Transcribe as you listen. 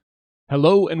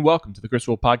Hello and welcome to the Chris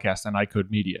Will Podcast on iCode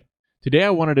Media. Today I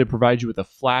wanted to provide you with a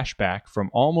flashback from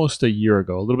almost a year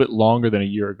ago, a little bit longer than a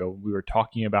year ago, when we were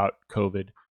talking about COVID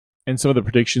and some of the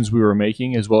predictions we were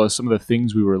making, as well as some of the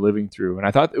things we were living through. And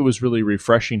I thought it was really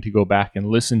refreshing to go back and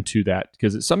listen to that,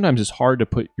 because sometimes it's hard to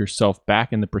put yourself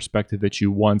back in the perspective that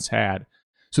you once had.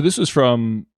 So this was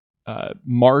from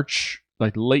March,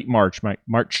 like late March,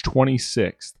 March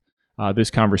 26th, this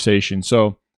conversation.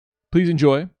 So please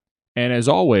enjoy. And as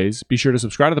always, be sure to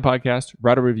subscribe to the podcast,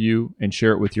 write a review, and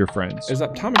share it with your friends. As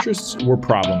optometrists, we're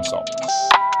problem solvers.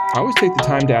 I always take the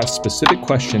time to ask specific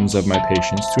questions of my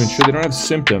patients to ensure they don't have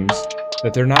symptoms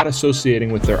that they're not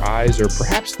associating with their eyes or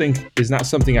perhaps think is not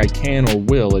something I can or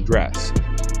will address.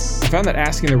 I found that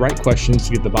asking the right questions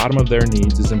to get the bottom of their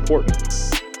needs is important.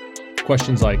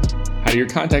 Questions like, how do your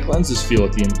contact lenses feel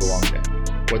at the end of a long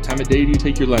day? What time of day do you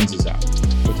take your lenses out?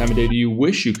 What time of day do you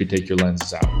wish you could take your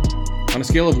lenses out? On a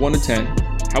scale of 1 to 10,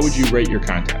 how would you rate your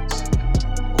contacts?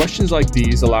 Questions like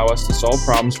these allow us to solve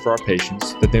problems for our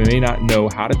patients that they may not know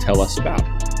how to tell us about,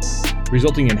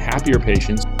 resulting in happier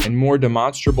patients and more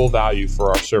demonstrable value for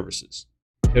our services.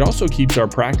 It also keeps our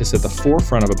practice at the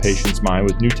forefront of a patient's mind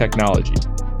with new technology,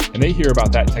 and they hear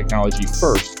about that technology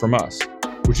first from us,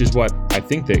 which is what I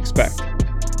think they expect.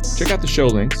 Check out the show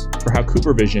links for how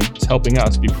CooperVision is helping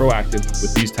us be proactive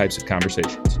with these types of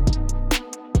conversations.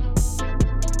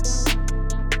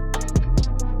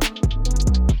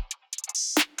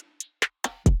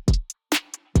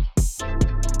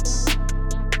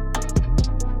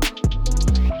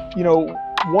 You know,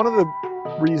 one of the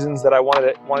reasons that I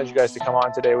wanted you guys to come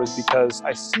on today was because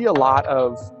I see a lot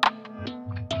of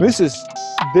this is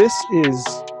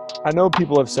I know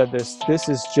people have said this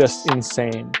is just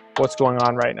insane what's going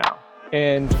on right now.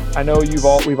 And I know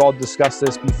we've all discussed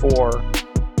this before,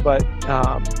 but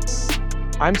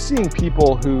I'm seeing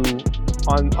people who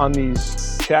on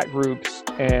these chat groups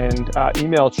and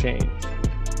email chains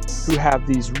who have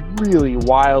these really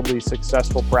wildly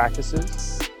successful practices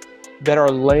that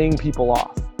are laying people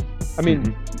off. I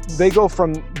mean, they go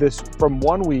from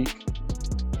 1 week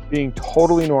being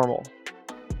totally normal.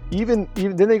 Even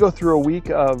then they go through a week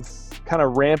of kind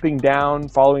of ramping down,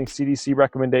 following CDC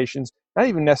recommendations. Not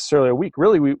even necessarily a week.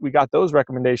 Really, we got those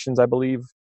recommendations, I believe,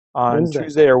 on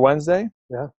Tuesday or Wednesday.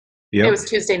 Yeah. Yep. It was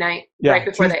Tuesday night, right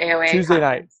before the AOA Tuesday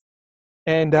conference.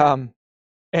 Night.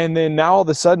 And then now all of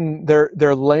a sudden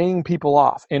they're laying people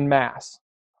off en masse.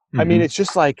 I mean, it's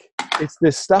just like, it's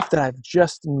this stuff that I've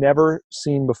just never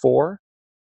seen before,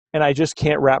 and I just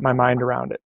can't wrap my mind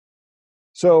around it.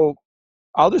 So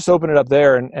I'll just open it up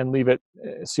there and leave it,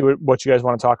 see what you guys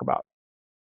want to talk about.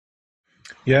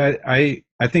 Yeah, I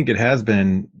think it has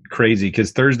been crazy,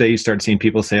 because Thursday you start seeing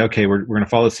people say, okay, we're going to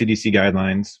follow CDC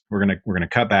guidelines. We're going to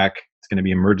cut back. It's going to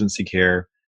be emergency care.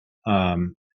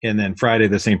 And then Friday,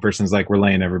 the same person's like, we're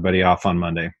laying everybody off on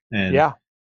Monday. And yeah,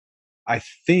 I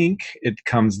think it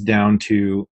comes down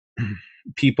to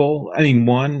people. I mean,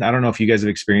 I don't know if you guys have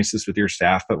experienced this with your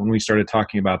staff, but when we started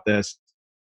talking about this,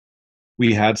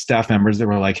 we had staff members that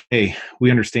were like, hey, we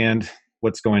understand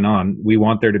what's going on. We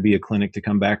want there to be a clinic to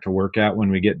come back to work at when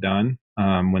we get done,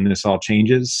 when this all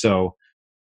changes. So,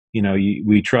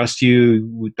 we trust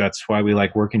you. That's why we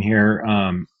like working here.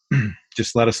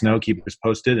 Just let us know, keep us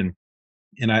posted. And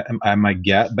my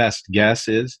best guess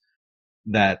is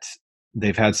that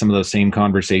they've had some of those same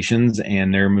conversations,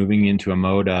 and they're moving into a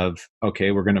mode of,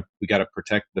 okay, we got to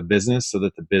protect the business so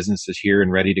that the business is here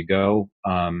and ready to go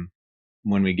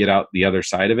when we get out the other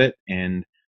side of it. And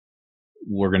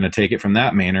we're going to take it from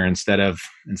that manner instead of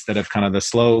kind of the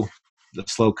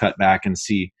slow cut back and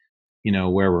see,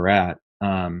 where we're at.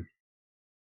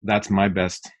 That's my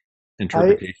best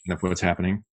interpretation of what's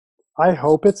happening. I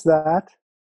hope it's that.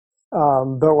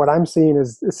 But what I'm seeing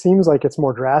is, it seems like it's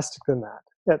more drastic than that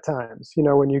at times.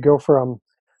 When you go from,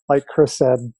 like Chris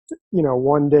said,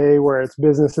 one day where it's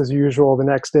business as usual, the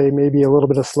next day maybe a little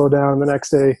bit of slowdown, the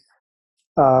next day,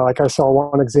 like I saw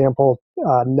one example,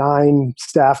 9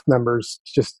 staff members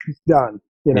just done,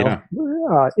 in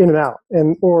and out,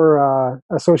 or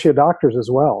associate doctors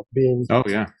as well being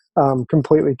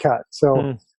completely cut.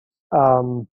 So,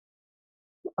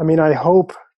 I mean, I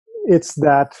hope it's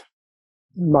that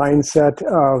mindset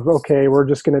of, okay, we're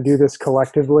just going to do this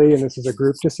collectively, and this is a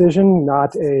group decision,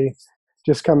 not a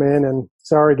just come in and,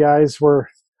 sorry guys, we're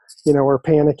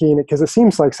panicking, because it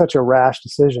seems like such a rash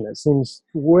decision. It seems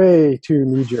way too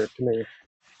knee-jerk to me.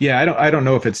 Yeah, I don't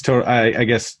know if it's total. I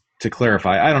guess to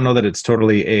clarify, I don't know that it's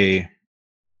totally a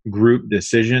group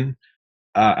decision.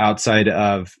 Outside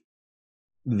of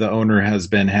the owner has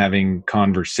been having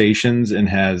conversations and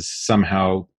has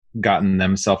somehow gotten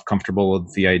themselves comfortable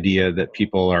with the idea that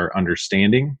people are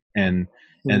understanding and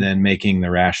and then making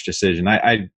the rash decision.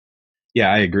 I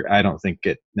agree. I don't think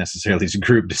it necessarily is a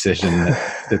group decision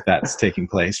that's taking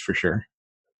place for sure.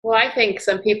 Well, I think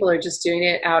some people are just doing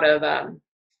it out of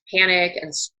panic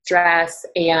and stress.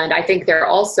 And I think they're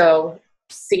also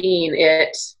seeing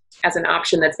it as an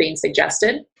option that's being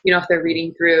suggested. If they're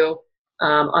reading through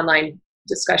online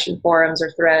discussion forums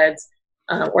or threads,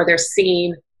 or they're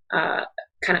seeing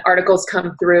kind of articles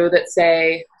come through that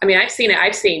say, I've seen it.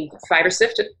 I've seen five or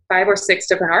six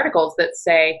different articles that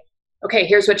say, okay,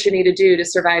 here's what you need to do to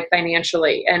survive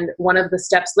financially. And one of the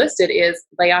steps listed is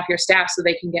lay off your staff so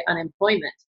they can get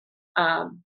unemployment.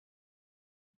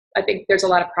 I think there's a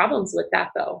lot of problems with that,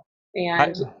 though.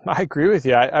 And I agree with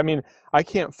you. I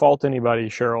can't fault anybody,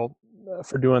 Cheryl,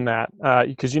 for doing that,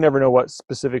 because you never know what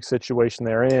specific situation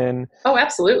they're in. Oh,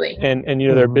 absolutely. And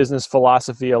their business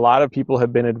philosophy. A lot of people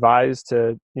have been advised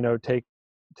to take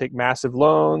massive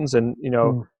loans, and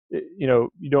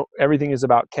everything is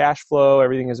about cash flow.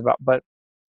 Everything is about, but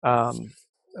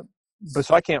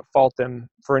so I can't fault them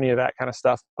for any of that kind of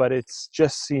stuff. But it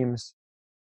just seems.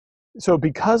 So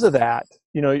because of that,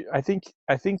 I think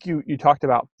you talked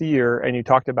about fear, and you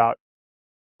talked about,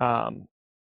 and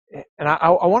I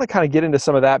want to kind of get into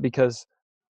some of that, because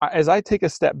as I take a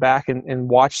step back and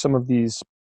watch some of these,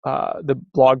 the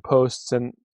blog posts,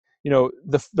 and,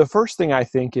 the first thing I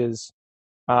think is,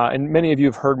 and many of you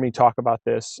have heard me talk about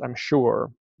this, I'm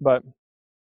sure, but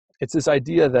it's this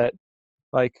idea that,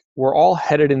 like, we're all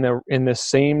headed in the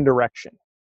same direction.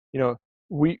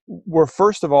 We're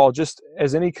first of all, just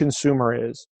as any consumer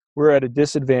is, we're at a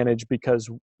disadvantage because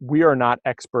we are not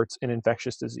experts in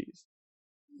infectious disease.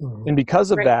 Mm-hmm. And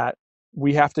because of that,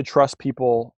 we have to trust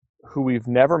people who we've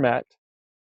never met,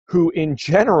 who in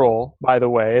general, by the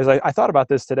way, as I thought about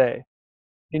this today,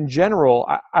 in general,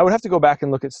 I would have to go back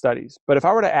and look at studies. But if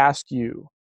I were to ask you,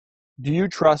 do you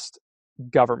trust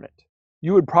government?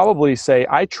 You would probably say,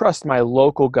 I trust my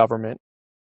local government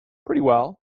pretty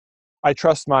well. I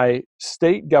trust my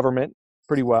state government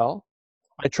pretty well.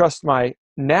 I trust my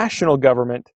national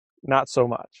government not so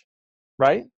much,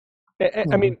 right?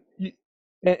 Mm-hmm.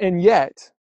 And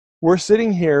yet we're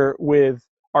sitting here with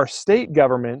our state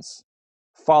governments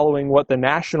following what the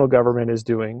national government is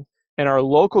doing, and our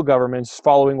local governments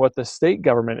following what the state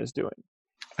government is doing.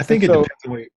 I think it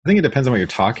depends on what you're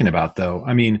talking about, though.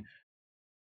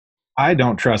 I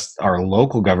don't trust our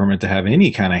local government to have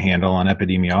any kind of handle on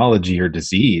epidemiology or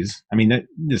disease. The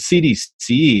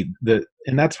CDC,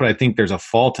 and that's what I think there's a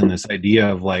fault in this idea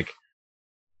of, like,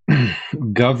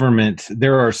 government.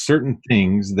 There are certain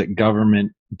things that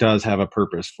government does have a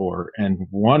purpose for, and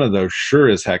one of those sure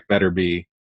as heck better be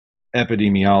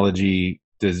epidemiology,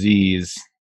 disease,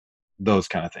 those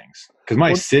kind of things. Because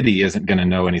my city isn't going to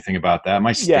know anything about that.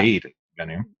 My state is going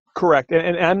to. Correct.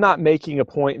 And I'm not making a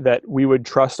point that we would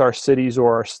trust our cities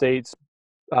or our states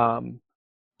to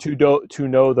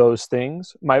know those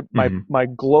things. My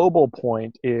global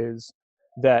point is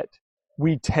that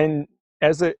we tend,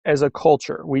 as a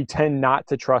culture, we tend not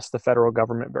to trust the federal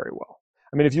government very well.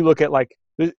 If you look at, like,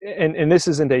 and this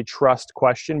isn't a trust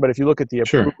question, but if you look at the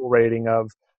approval rating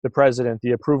of the president,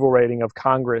 the approval rating of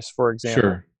Congress, for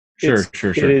example, sure.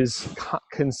 It is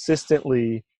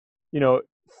consistently,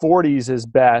 40s is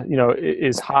best,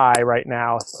 is high right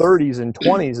now. 30s and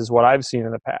 20s is what I've seen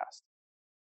in the past.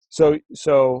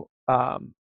 So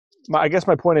I guess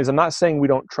my point is, I'm not saying we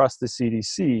don't trust the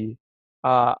CDC.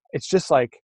 It's just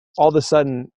like all of a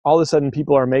sudden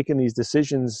people are making these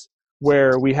decisions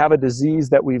where we have a disease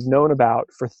that we've known about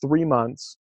for 3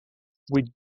 months.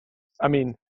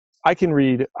 I can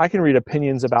read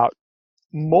opinions about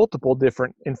multiple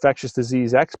different infectious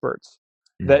disease experts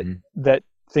that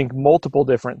think multiple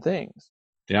different things.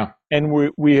 Yeah. And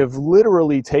we have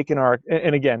literally taken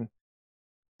and again,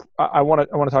 I want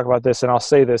to talk about this, and I'll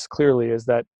say this clearly, is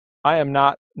that I am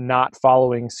not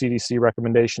following CDC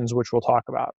recommendations, which we'll talk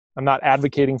about. I'm not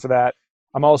advocating for that.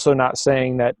 I'm also not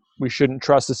saying that we shouldn't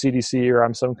trust the CDC or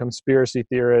I'm some conspiracy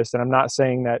theorist. And I'm not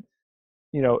saying that,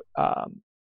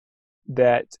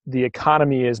 that the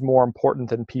economy is more important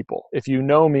than people. If you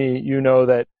know me, you know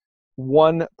that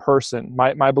one person,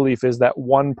 my belief is that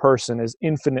one person is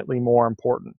infinitely more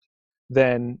important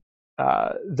than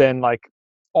like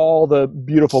all the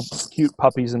beautiful, cute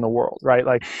puppies in the world, right?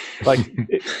 Like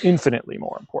infinitely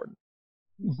more important.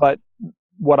 But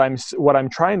what I'm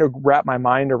trying to wrap my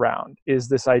mind around is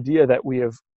this idea that we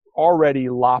have already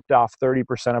lopped off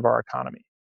 30% of our economy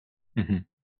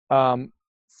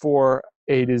for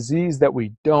a disease that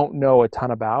we don't know a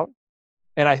ton about.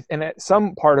 And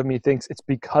some part of me thinks it's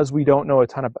because we don't know a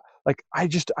ton about, like,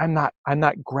 I'm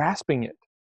not grasping it.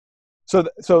 So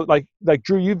like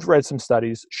Drew, you've read some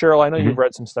studies. Cheryl, I know you've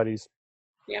read some studies.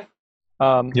 Yeah.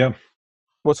 Yeah.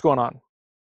 What's going on?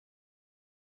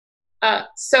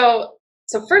 So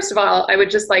first of all, I would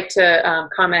just like to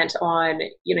comment on,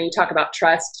 you talk about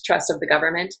trust of the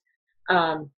government.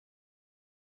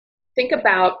 Think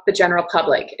about the general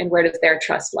public and where does their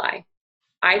trust lie?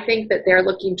 I think that they're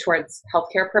looking towards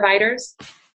healthcare providers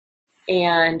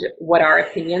and what our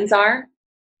opinions are.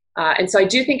 And so I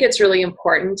do think it's really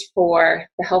important for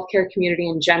the healthcare community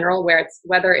in general,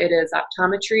 whether it is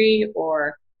optometry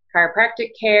or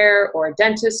chiropractic care or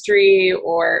dentistry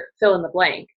or fill in the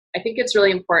blank. I think it's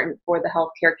really important for the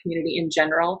healthcare community in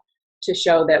general to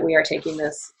show that we are taking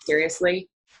this seriously,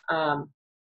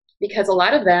 because a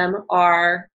lot of them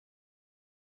are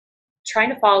trying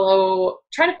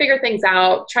to figure things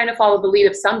out, trying to follow the lead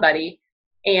of somebody.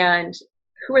 And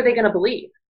who are they going to believe?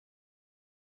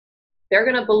 They're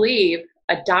going to believe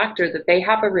a doctor that they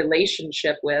have a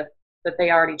relationship with, that they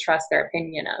already trust their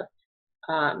opinion of.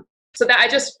 So that I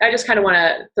just kind of want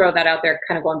to throw that out there,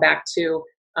 kind of going back to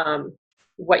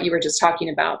what you were just talking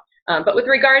about. But with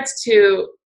regards to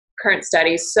current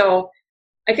studies, so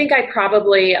I think I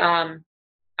probably, I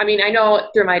know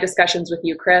through my discussions with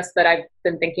you, Chris, that I've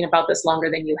been thinking about this longer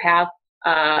than you have.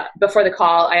 Before the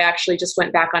call, I actually just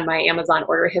went back on my Amazon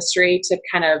order history to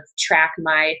kind of track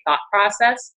my thought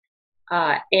process.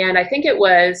 And I think it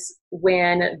was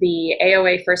when the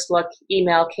AOA First Look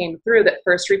email came through that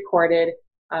first reported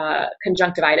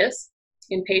conjunctivitis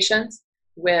in patients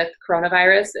with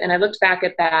coronavirus. And I looked back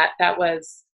at that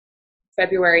was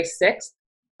February 6th,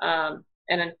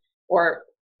 or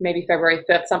maybe February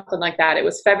 5th, something like that. It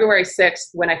was February 6th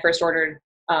when I first ordered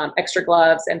extra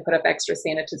gloves and put up extra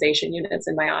sanitization units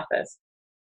in my office.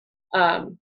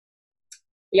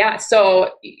 So,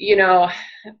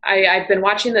 I've been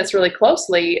watching this really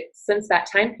closely since that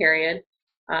time period.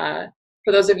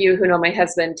 For those of you who know my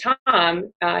husband,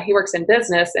 Tom, he works in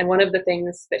business, and one of the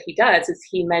things that he does is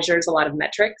he measures a lot of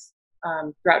metrics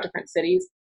throughout different cities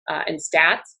and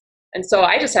stats. And so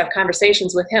I just have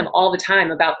conversations with him all the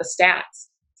time about the stats.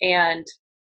 And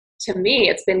to me,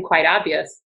 it's been quite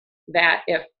obvious that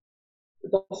if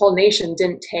the whole nation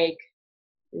didn't take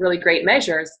really great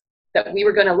measures, that we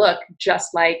were going to look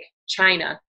just like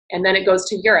China. And then it goes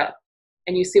to Europe,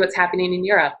 and you see what's happening in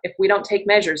Europe. If we don't take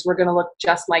measures, we're going to look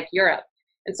just like Europe.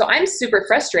 And so I'm super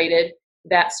frustrated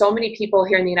that so many people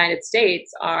here in the United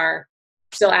States are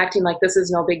still acting like this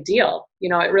is no big deal.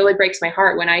 It really breaks my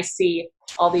heart when I see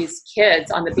all these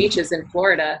kids on the beaches in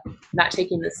Florida not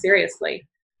taking this seriously.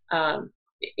 And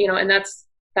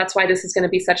that's why this is going to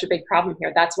be such a big problem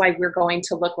here. That's why we're going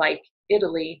to look like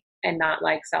Italy and not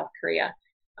like South Korea.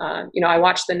 I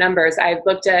watched the numbers. I've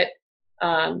looked at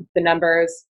the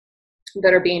numbers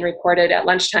that are being reported at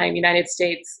lunchtime. United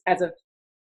States, as of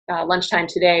lunchtime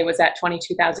today, was at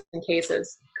 22,000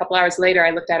 cases. A couple hours later, I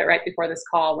looked at it right before this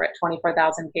call. We're at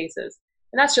 24,000 cases.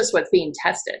 And that's just what's being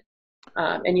tested.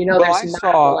 There's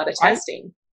not a lot of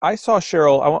testing. I saw,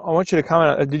 Cheryl, I want you to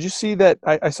comment. Did you see that?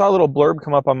 I saw a little blurb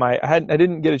come up on I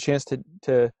didn't get a chance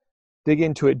to dig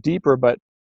into it deeper, but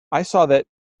I saw that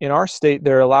in our state,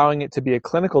 they're allowing it to be a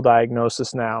clinical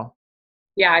diagnosis now.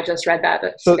 Yeah, I just read that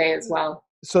today as well.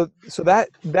 So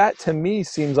that to me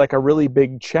seems like a really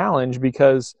big challenge,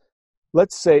 because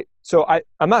let's say, so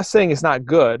I'm not saying it's not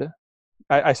good.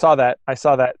 I saw that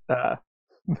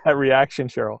that reaction,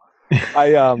 Cheryl. No,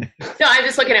 I'm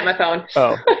just looking at my phone.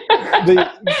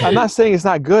 I'm not saying it's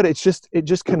not good. It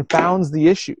just confounds the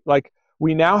issue. Like,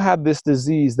 we now have this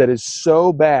disease that is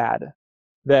so bad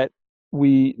that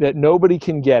nobody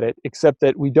can get it, except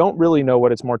that we don't really know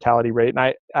what its mortality rate.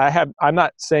 And I'm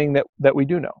not saying that we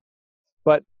do know,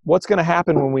 but what's going to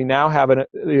happen when we now have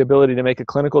the ability to make a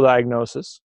clinical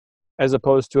diagnosis as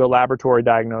opposed to a laboratory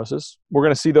diagnosis? We're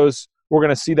going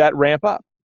to see that ramp up.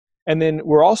 And then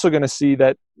we're also going to see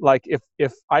that, like,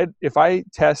 if I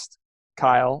test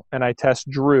Kyle and I test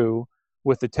Drew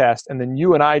with the test, and then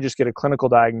you and I just get a clinical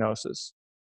diagnosis,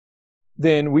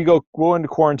 then we go into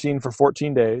quarantine for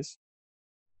 14 days.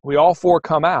 We all four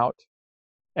come out,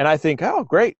 and I think, oh,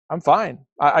 great, I'm fine.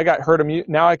 I got herd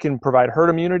immunity. Now I can provide herd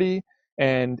immunity,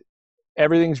 and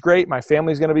everything's great. My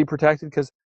family's going to be protected.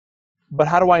 But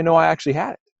how do I know I actually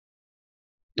had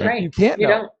it? Right. You can't know.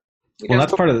 Don't. Well,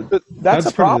 that's part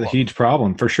of the huge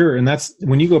problem, for sure. And that's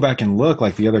when you go back and look,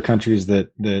 like the other countries that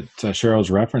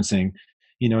Cheryl's referencing,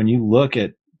 and you look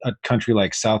at a country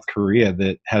like South Korea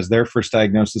that has their first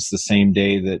diagnosis the same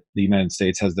day that the United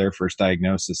States has their first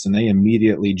diagnosis, and they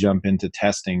immediately jump into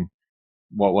testing.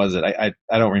 What was it? I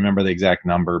don't remember the exact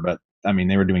number, but I mean,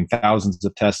 they were doing thousands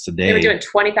of tests a day. They were doing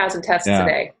 20,000 tests a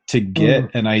day to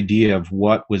get an idea of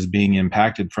what was being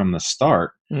impacted from the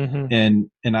start. Mm-hmm.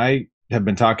 And have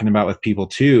been talking about with people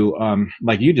too,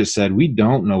 like you just said, we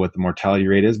don't know what the mortality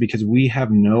rate is because we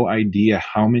have no idea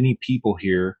how many people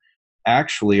here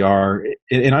actually are,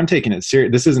 and I'm taking it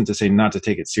serious. This isn't to say not to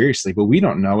take it seriously, but we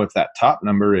don't know if that top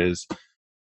number is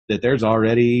that there's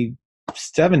already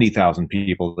 70,000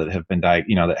 people that have been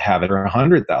that have it, or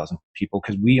 100,000 people,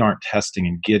 because we aren't testing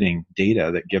and getting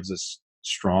data that gives us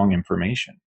strong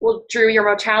information. Well, Drew, your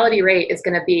mortality rate is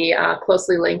going to be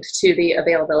closely linked to the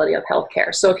availability of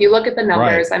healthcare. So if you look at the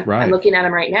numbers, I'm looking at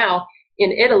them right now.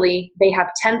 In Italy, they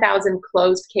have 10,000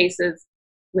 closed cases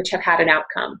which have had an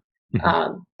outcome.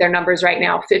 Mm-hmm. Their numbers right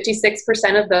now,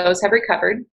 56% of those have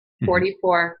recovered,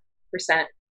 44%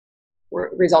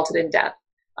 resulted in death.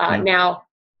 Now,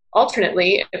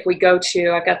 alternately, if we go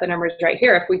to, I've got the numbers right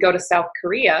here, if we go to South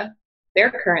Korea, their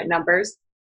current numbers,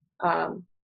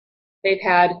 they've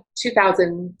had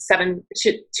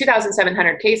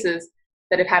 2,700 cases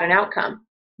that have had an outcome.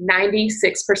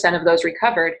 96% of those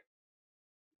recovered,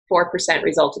 4%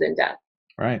 resulted in death.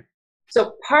 Right.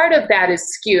 So part of that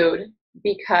is skewed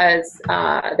because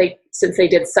since they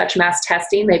did such mass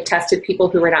testing, they've tested people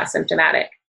who were not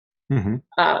symptomatic. Mm-hmm.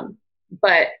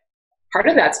 But part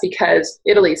of that's because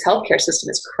Italy's healthcare system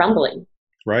is crumbling.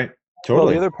 Right. Totally.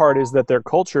 Well, the other part is that their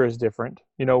culture is different.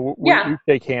 You know, we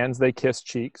shake hands, they kiss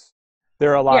cheeks.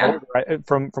 They're a lot older. Right?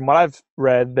 From what I've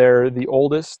read, they're the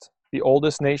oldest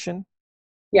nation.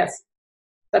 Yes,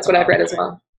 that's what I've read as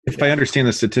well. If I understand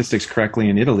the statistics correctly,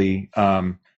 in Italy,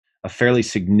 a fairly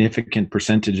significant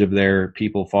percentage of their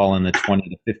people fall in the 20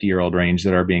 to 50-year-old range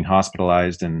that are being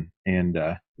hospitalized and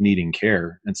needing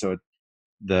care. And so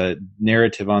the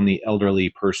narrative on the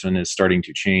elderly person is starting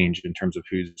to change in terms of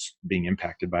who's being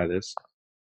impacted by this.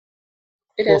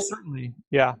 It is. Certainly,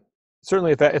 yeah.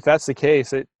 Certainly, if that's the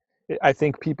case, I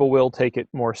think people will take it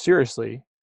more seriously.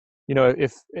 You know,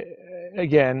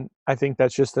 again, I think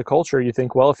that's just the culture. You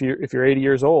think, well, if you're 80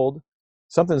 years old,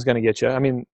 something's going to get you. I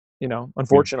mean, you know,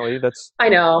 unfortunately, that's. I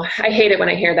know. I hate it when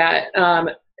I hear that.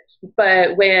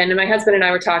 But when my husband and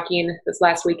I were talking this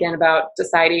last weekend about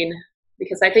deciding,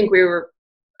 because I think we were,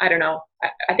 I don't know,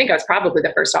 I think I was probably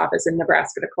the first office in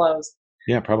Nebraska to close.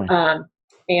 Yeah, probably.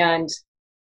 And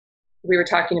we were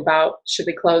talking about, should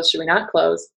we close? Should we not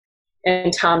close?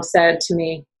 And Tom said to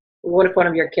me, what if one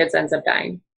of your kids ends up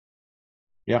dying?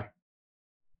 Yeah.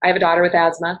 I have a daughter with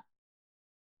asthma.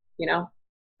 You know,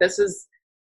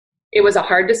 it was a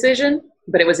hard decision,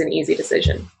 but it was an easy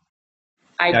decision.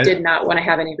 I did not want to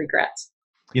have any regrets.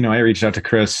 You know, I reached out to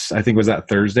Chris. I think was that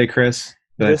Thursday, Chris?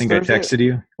 I texted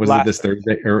you. Was it this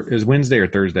Thursday, or it was Wednesday or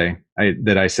Thursday?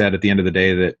 I said at the end of the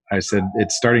day that I said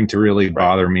it's starting to really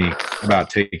bother me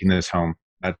about taking this home.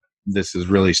 This is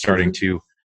really starting to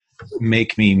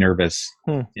make me nervous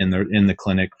in the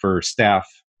clinic for staff,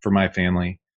 for my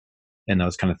family, and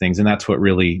those kind of things. And that's what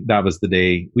really, that was the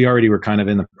day we already were kind of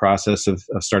in the process of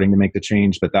starting to make the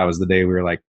change, but that was the day we were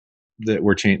like, the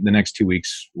next 2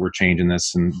 weeks we're changing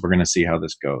this and we're going to see how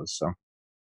this goes. So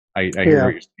I hear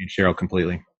what you're saying, Cheryl,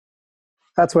 completely.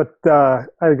 That's what I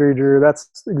agree, Drew. That's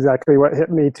exactly what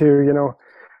hit me too. You know,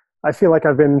 I feel like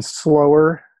I've been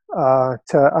slower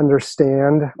to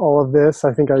understand all of this.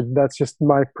 I think that's just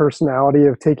my personality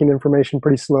of taking information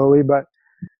pretty slowly. But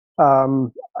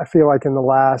I feel like in the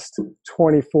last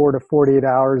 24 to 48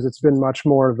 hours, it's been much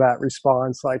more of that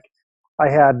response. Like I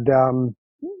had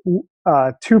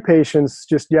 2 patients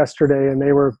just yesterday, and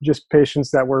they were just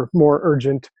patients that were more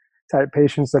urgent type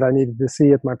patients that I needed to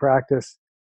see at my practice.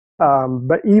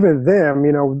 But even them,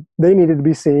 you know, they needed to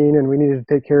be seen and we needed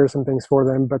to take care of some things for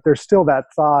them. But there's still that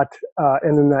thought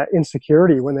and then that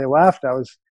insecurity when they left. I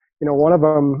was, you know, one of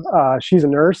them, she's a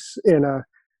nurse in a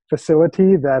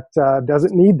facility that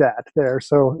doesn't need that there.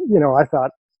 So, you know, I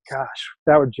thought, gosh,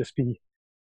 that would just be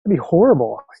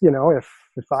horrible, you know, if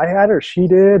I had her, she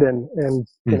did, and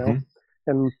you know,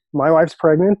 and my wife's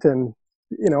pregnant, and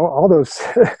you know, all those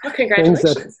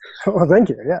congratulations. Well, thank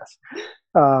you. Yes.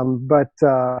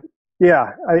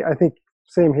 Yeah, I think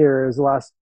same here as the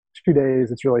last 2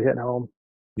 days, it's really hitting home,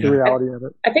 the reality of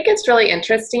it. I think it's really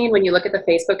interesting when you look at the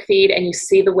Facebook feed and you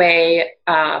see the way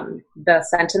the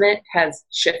sentiment has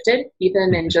shifted,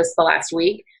 even in just the last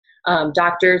week.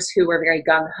 Doctors who were very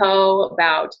gung-ho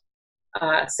about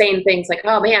saying things like,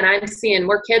 oh man, I'm seeing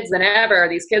more kids than ever.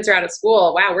 These kids are out of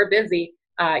school. Wow, we're busy.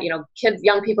 You know,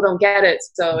 young people don't get it,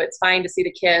 so it's fine to see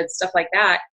the kids, stuff like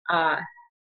that.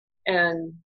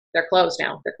 And they're closed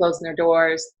now. They're closing their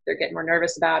doors. They're getting more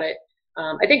nervous about it.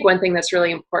 I think one thing that's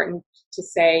really important to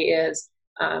say is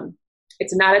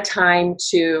it's not a time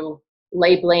to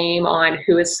lay blame on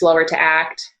who is slower to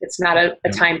act. It's not a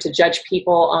time to judge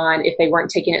people on if they weren't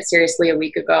taking it seriously a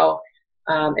week ago.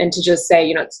 and to just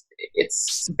say,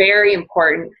 it's very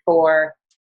important for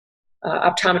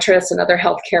optometrists and other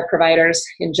healthcare providers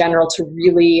in general to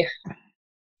really,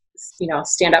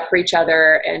 stand up for each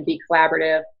other and be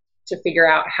collaborative to figure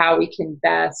out how we can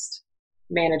best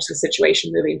manage the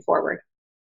situation moving forward.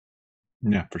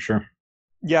 Yeah, for sure.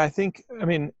 Yeah,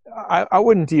 I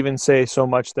wouldn't even say so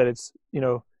much that it's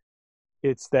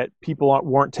that people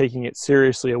weren't taking it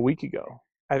seriously a week ago.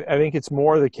 I think it's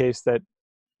more the case that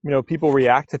people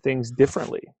react to things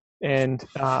differently, and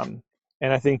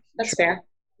I think that's fair.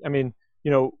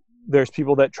 There's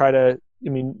people that try to.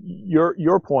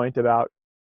 Your point about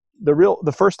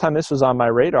the first time this was on my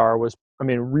radar was,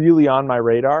 really on my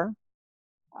radar.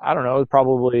 I don't know,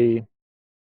 probably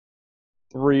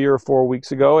 3 or 4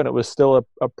 weeks ago, and it was still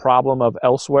a problem of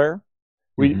elsewhere.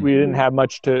 We didn't have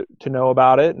much to know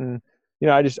about it, and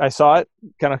I saw it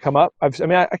kind of come up. I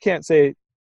can't say,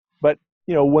 but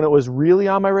when it was really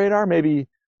on my radar, maybe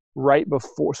right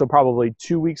before, so probably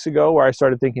 2 weeks ago, where I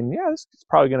started thinking, yeah, this is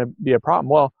probably going to be a problem.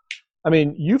 Well,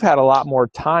 you've had a lot more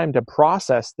time to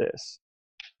process this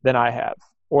than I have,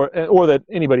 or that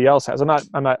anybody else has. I'm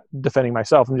not defending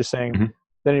myself. I'm just saying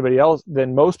that anybody else,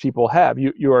 than most people have.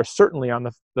 You are certainly on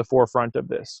the forefront of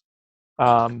this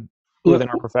within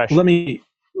our profession. Let me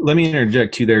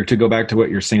interject you there to go back to what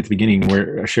you're saying at the beginning,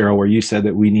 where Cheryl, where you said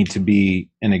that we need to be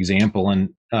an example, and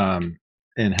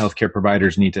healthcare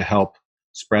providers need to help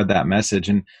spread that message.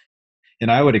 And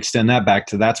I would extend that back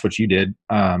to that's what you did.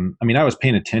 I was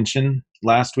paying attention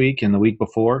last week and the week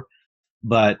before,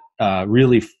 but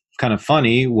really kind of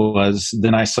funny was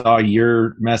then I saw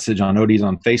your message on Odie's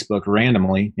on Facebook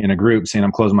randomly in a group saying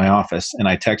I'm closing my office, and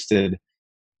I texted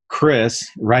Chris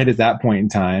right at that point in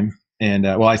time. And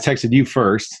I texted you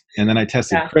first, and then I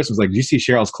texted Chris. Was like, "Do you see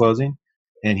Cheryl's closing?"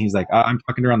 And he's like, "I'm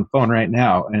talking to her on the phone right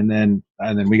now." And then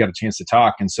we got a chance to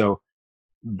talk. And so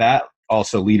that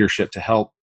also leadership to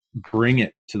help bring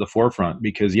it to the forefront,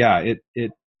 because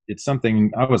it's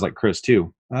something. I was like Chris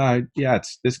too.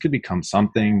 This could become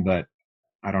something, but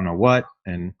I don't know what,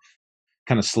 and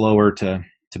kind of slower to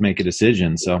make a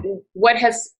decision. So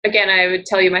I would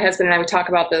tell you, my husband and I would talk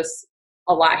about this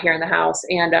a lot here in the house.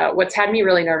 And what's had me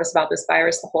really nervous about this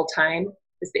virus the whole time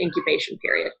is the incubation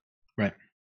period. Right.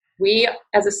 We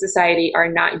as a society are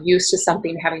not used to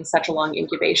something having such a long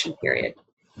incubation period.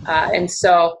 And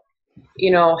so,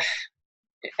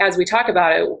 as we talk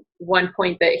about it, one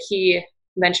point that he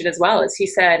mentioned as well is he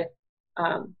said,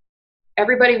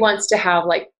 everybody wants to have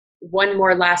like one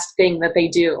more last thing that they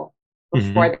do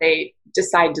before they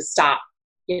decide to stop,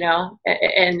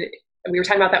 and we were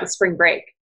talking about that with spring break,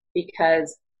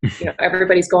 because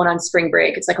everybody's going on spring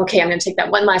break. It's like, okay, I'm going to take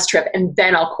that one last trip and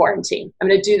then I'll quarantine. I'm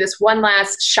going to do this one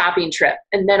last shopping trip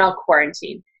and then I'll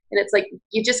quarantine. And it's like,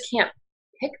 you just can't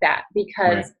pick that,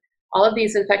 because all of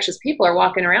these infectious people are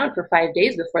walking around for 5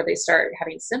 days before they start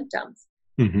having symptoms.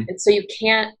 And so you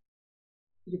can't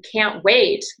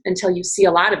wait until you see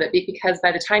a lot of it, because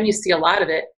by the time you see a lot of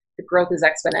it, the growth is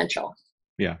exponential.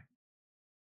 Yeah.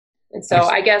 And so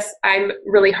I guess I'm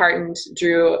really heartened,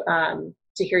 Drew,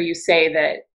 to hear you say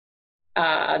that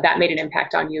that made an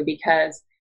impact on you, because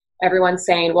everyone's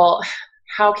saying, well,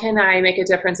 how can I make a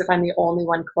difference if I'm the only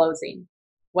one closing?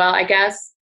 Well, I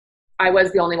guess I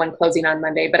was the only one closing on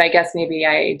Monday, but I guess maybe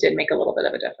I did make a little bit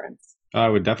of a difference. I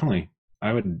would definitely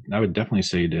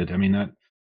say you did.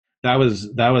 That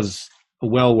was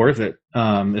well worth it.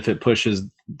 If it pushes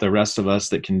the rest of us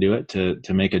that can do it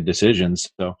to make a decision.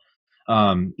 So,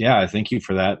 I thank you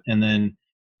for that. And then,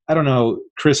 I don't know,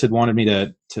 Chris had wanted me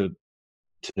to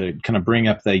kind of bring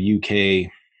up the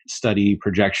UK study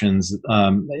projections.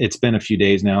 It's been a few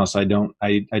days now, so I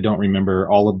don't remember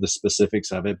all of the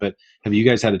specifics of it, but have you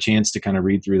guys had a chance to kind of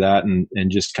read through that and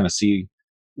just kind of see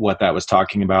what that was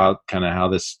talking about, kind of how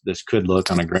this could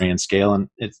look on a grand scale? And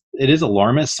it is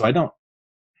alarmist. So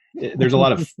there's a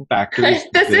lot of factors.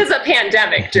 This is a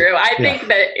pandemic, Drew. I think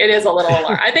that it is a little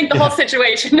alarming. I think the whole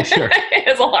situation is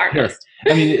alarmist.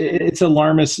 Sure. It's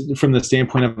alarmist from the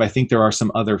standpoint of, I think there are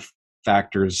some other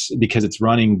factors, because it's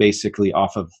running basically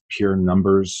off of pure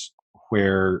numbers,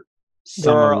 where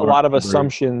there are a lot of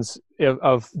assumptions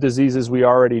of diseases we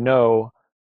already know.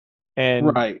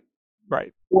 And right.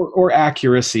 Or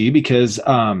accuracy, because,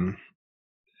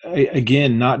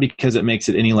 again, not because it makes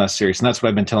it any less serious. And that's what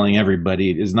I've been telling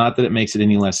everybody, is not that it makes it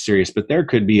any less serious, but there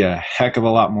could be a heck of a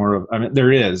lot more of,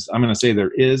 there is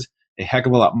a heck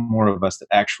of a lot more of us that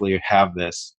actually have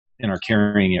this and are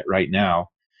carrying it right now.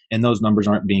 And those numbers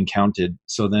aren't being counted.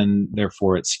 So then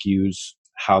therefore it skews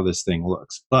how this thing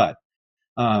looks. But,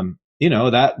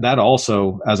 that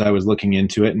also, as I was looking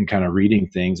into it and kind of reading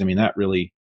things,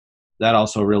 that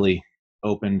also really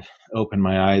opened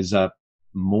my eyes up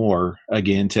more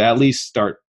again to at least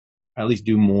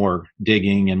do more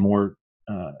digging and more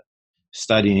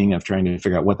studying of trying to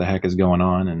figure out what the heck is going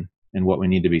on and what we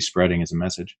need to be spreading as a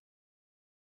message.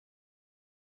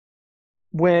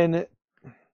 And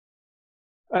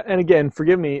again,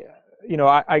 forgive me,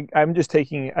 I'm just trying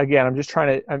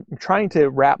to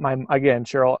wrap again,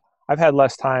 Cheryl, I've had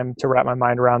less time to wrap my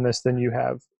mind around this than you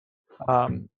have.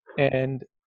 And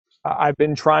I've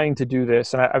been trying to do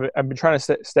this, and I've been trying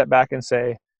to step back and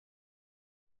say,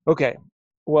 okay,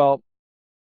 well,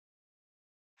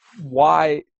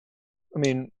 why? I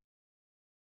mean,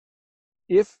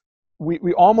 if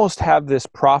we almost have this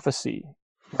prophecy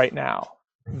right now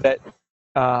that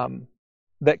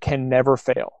that can never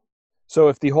fail. So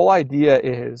if the whole idea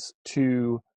is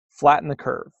to flatten the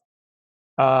curve,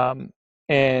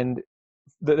 and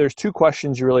there's two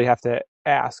questions you really have to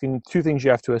ask, and two things you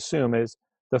have to assume is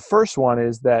the first one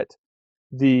is that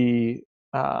the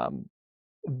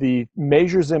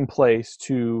measures in place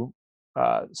to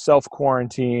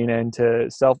self-quarantine and to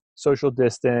social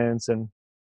distance and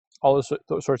all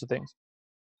those sorts of things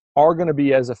are going to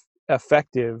be as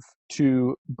effective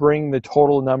to bring the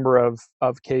total number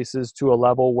of cases to a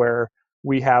level where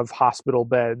we have hospital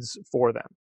beds for them.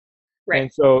 Right.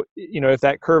 And so, if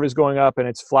that curve is going up and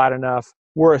it's flat enough,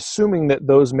 we're assuming that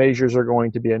those measures are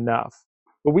going to be enough.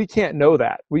 But we can't know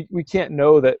that. We can't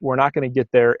know that we're not going to get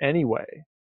there anyway.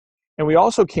 And we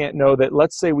also can't know that,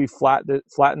 let's say we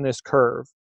flatten this curve.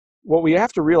 What we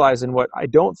have to realize, and what I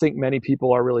don't think many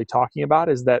people are really talking about,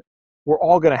 is that we're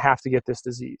all going to have to get this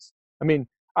disease. I mean,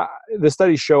 the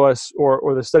studies show us,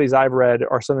 or the studies I've read,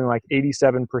 are something like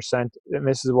 87%, and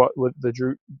this is what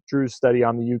the Drew's study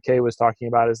on the UK was talking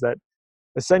about, is that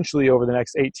essentially over the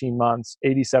next 18 months,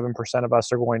 87% of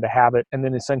us are going to have it, and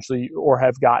then essentially, or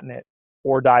have gotten it,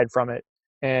 or died from it,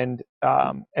 and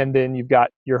then you've got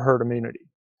your herd immunity.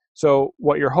 So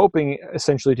what you're hoping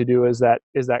essentially to do is that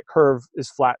curve is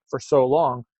flat for so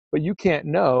long, but you can't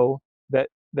know that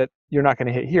you're not going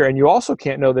to hit here. And you also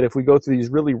can't know that if we go through these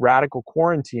really radical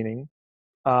quarantining,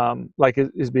 like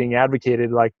is being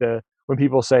advocated, like when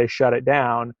people say shut it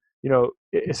down,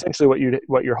 essentially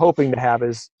what you're hoping to have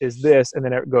is this, and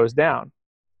then it goes down.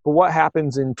 But what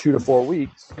happens in 2 to 4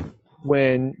 weeks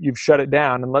when you've shut it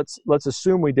down? And let's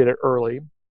assume we did it early,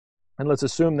 and let's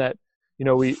assume that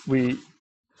we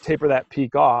taper that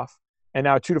peak off, and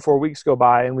now 2 to 4 weeks go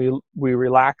by and we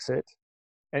relax it,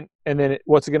 and then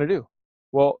what's it going to do?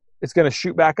 Well, it's going to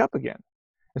shoot back up again.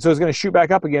 And so it's going to shoot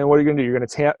back up again. What are you going to do? You're going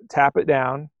to tap it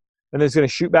down, and then it's going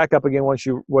to shoot back up again once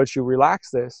you relax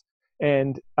this.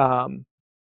 And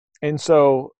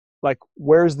so, like,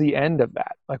 where's the end of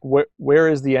that? Like, where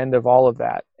is the end of all of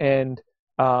that? And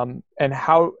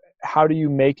how do you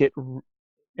make it?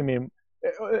 I mean,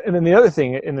 and then the other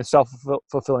thing in the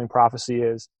self-fulfilling prophecy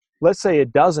is, let's say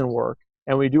it doesn't work,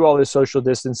 and we do all this social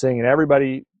distancing, and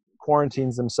everybody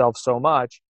quarantines themselves so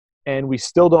much, and we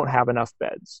still don't have enough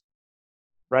beds,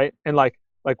 right? And like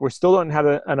we still don't have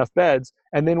enough beds.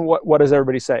 And then what does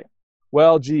everybody say?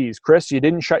 Well, geez, Chris, you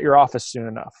didn't shut your office soon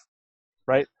enough,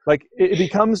 right? Like it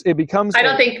becomes. I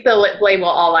don't think the blame will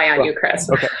all lie on you, Chris.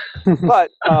 Okay,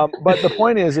 but the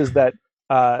point is that,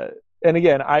 and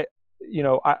again,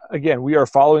 we are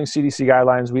following CDC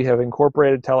guidelines. We have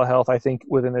incorporated telehealth. I think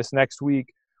within this next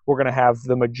week, we're going to have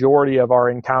the majority of our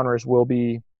encounters will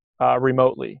be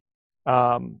remotely.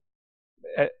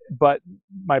 But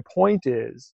my point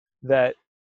is that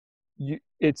it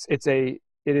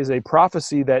is a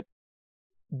prophecy that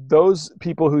those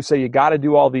people who say you got to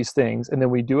do all these things, and then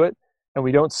we do it and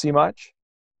we don't see much,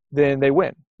 then they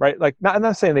win, right? Like, I'm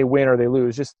not saying they win or they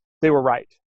lose, just they were right.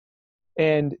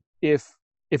 And if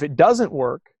it doesn't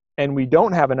work and we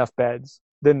don't have enough beds,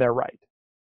 then they're right.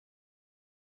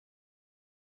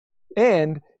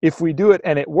 And if we do it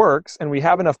and it works and we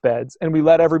have enough beds and we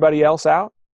let everybody else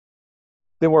out,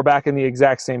 then we're back in the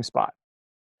exact same spot.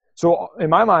 So in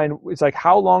my mind, it's like,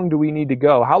 how long do we need to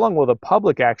go? How long will the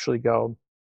public actually go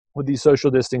with these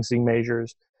social distancing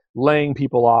measures, laying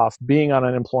people off, being on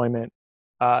unemployment?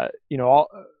 How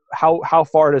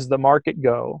far does the market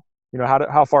go?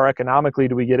 How far economically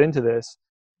do we get into this?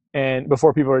 And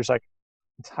before people are just like,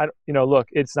 look,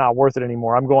 it's not worth it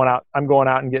anymore. I'm going out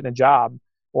and getting a job,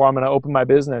 or I'm going to open my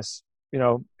business.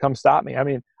 Come stop me. I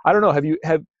mean, I don't know.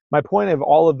 My point of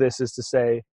all of this is to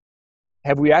say,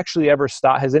 have we actually ever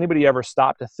stopped? Has anybody ever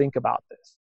stopped to think about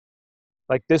this?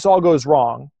 Like, this all goes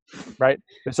wrong, right?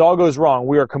 This all goes wrong.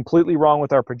 We are completely wrong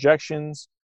with our projections.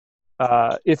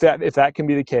 If that can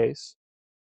be the case,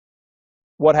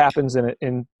 what happens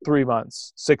in 3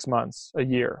 months, 6 months, a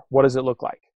year? What does it look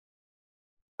like?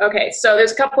 Okay, so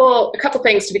there's a couple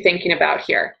things to be thinking about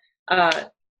here.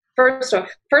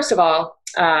 first of all,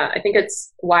 I think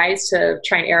it's wise to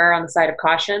try and err on the side of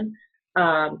caution.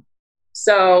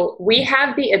 So we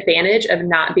have the advantage of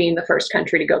not being the first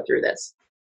country to go through this.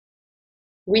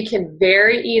 We can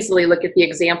very easily look at the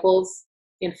examples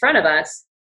in front of us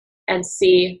and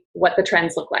see what the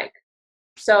trends look like.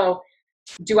 So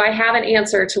do I have an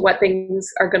answer to what things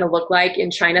are going to look like in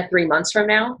China 3 months from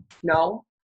now? No.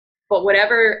 But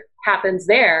whatever happens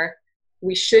there,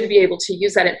 we should be able to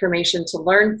use that information to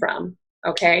learn from.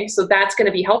 Okay, so that's going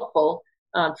to be helpful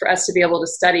for us to be able to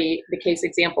study the case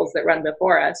examples that run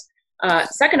before us.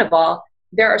 Second of all,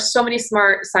 there are so many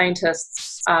smart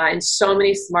scientists and so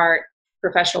many smart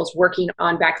professionals working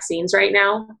on vaccines right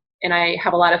now. And I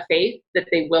have a lot of faith that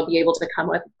they will be able to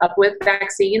come up with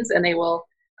vaccines, and they will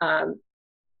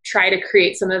try to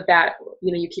create some of that.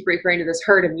 You keep referring to this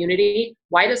herd immunity.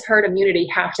 Why does herd immunity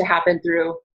have to happen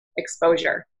through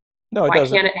exposure? No, it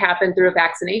doesn't. Why can't it happen through a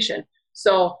vaccination?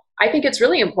 So I think it's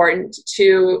really important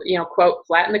to, quote,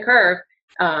 flatten the curve.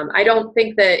 I don't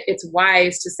think that it's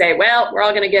wise to say, well, we're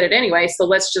all going to get it anyway, so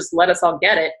let's just let us all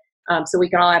get it so we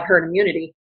can all have herd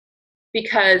immunity.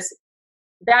 Because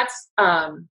that's,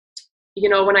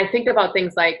 when I think about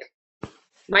things like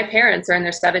my parents are in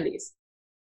their 70s.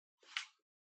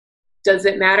 Does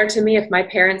it matter to me if my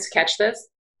parents catch this?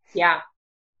 Yeah,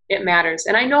 it matters.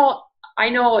 And I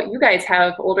know you guys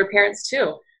have older parents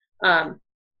too.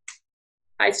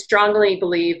 I strongly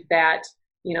believe that,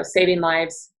 saving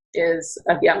lives is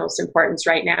of the utmost importance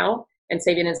right now, and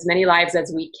saving as many lives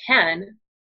as we can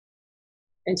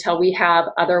until we have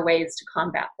other ways to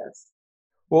combat this.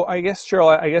 Well, I guess,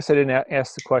 Cheryl, I didn't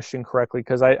ask the question correctly,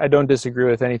 because I don't disagree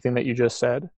with anything that you just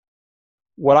said.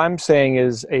 What I'm saying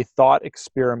is a thought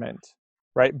experiment,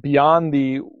 right? Beyond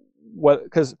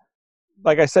because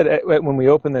like I said, when we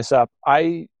open this up,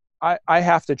 I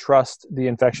have to trust the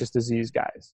infectious disease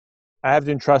guys. I have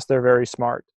to trust they're very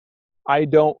smart.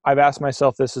 I've asked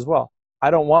myself this as well.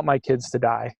 I don't want my kids to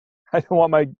die. I don't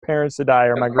want my parents to die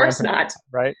or my grandparents,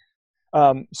 right?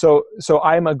 So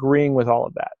I'm agreeing with all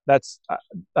of that. That's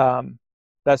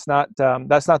not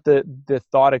the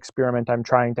thought experiment I'm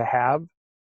trying to have.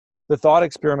 The thought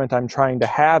experiment I'm trying to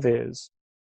have is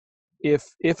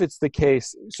if it's the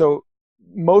case. So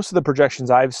most of the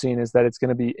projections I've seen is that it's going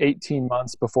to be 18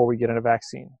 months before we get a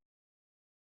vaccine.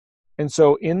 And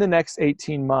so in the next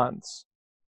 18 months,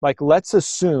 let's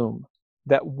assume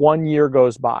that 1 year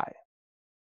goes by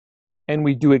and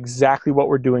we do exactly what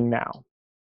we're doing now.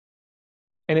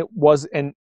 And it was,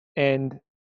 and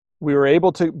we were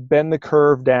able to bend the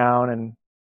curve down,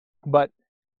 but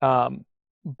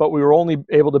we were only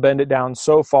able to bend it down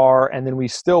so far. And then we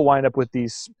still wind up with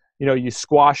these, you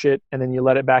squash it and then you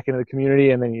let it back into the community,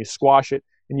 and then you squash it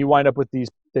and you wind up with these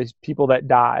people that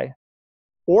die.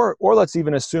 Or let's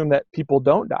even assume that people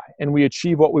don't die and we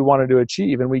achieve what we wanted to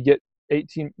achieve and we get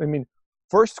 18.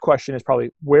 First question is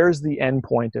probably, where's the end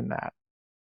point in that?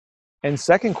 And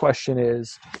second question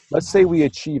is, let's say we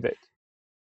achieve it.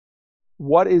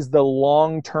 What is the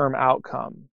long-term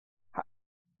outcome?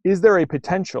 Is there a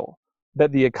potential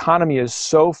that the economy is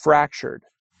so fractured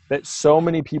that so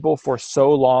many people for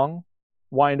so long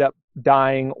wind up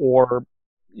dying, or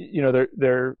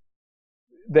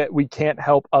that we can't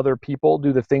help other people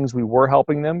do the things we were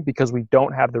helping them because we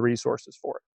don't have the resources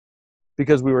for it,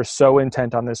 because we were so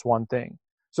intent on this one thing?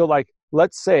 So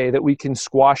let's say that we can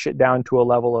squash it down to a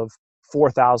level of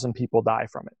 4,000 people die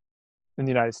from it in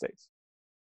the United States.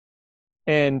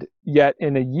 And yet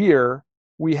in a year,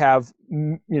 we have,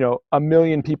 1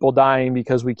 million people dying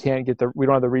because we don't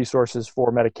have the resources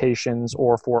for medications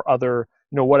or for other,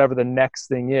 whatever the next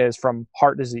thing is, from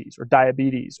heart disease or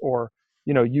diabetes or,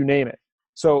 you name it.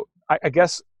 So I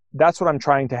guess that's what I'm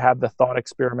trying to have the thought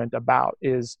experiment about,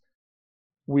 is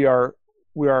we are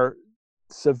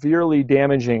severely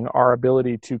damaging our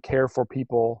ability to care for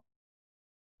people.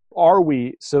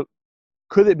 So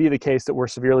could it be the case that we're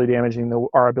severely damaging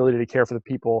our ability to care for the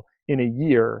people in a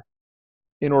year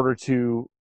in order to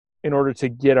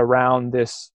get around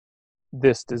this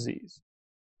disease?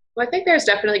 Well, I think there's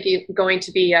definitely going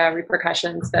to be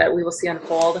repercussions that we will see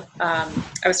unfold. I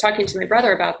was talking to my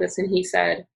brother about this, and he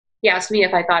asked me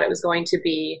if I thought it was going to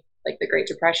be like the Great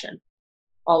Depression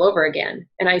all over again.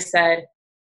 And I said,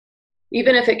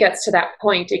 even if it gets to that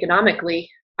point economically,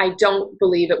 I don't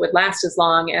believe it would last as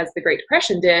long as the Great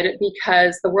Depression did,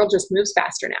 because the world just moves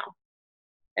faster now.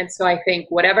 And so I think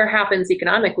whatever happens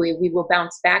economically, we will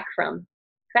bounce back from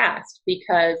fast,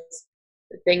 because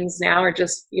things now are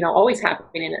just, always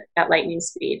happening at lightning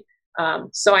speed.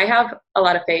 So I have a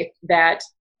lot of faith that,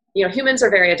 humans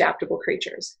are very adaptable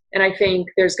creatures. And I think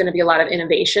there's going to be a lot of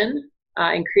innovation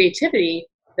and creativity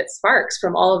that sparks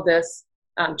from all of this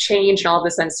change and all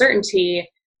this uncertainty.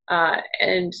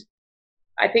 And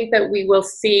I think that we will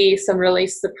see some really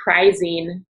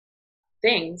surprising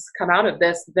things come out of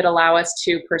this that allow us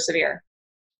to persevere.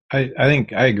 I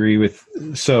think I agree with,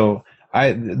 the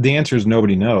answer is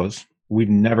nobody knows. We've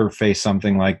never faced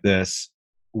something like this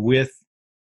with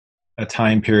a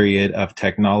time period of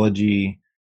technology,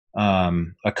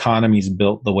 economies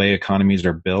built the way economies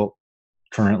are built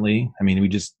currently. I mean,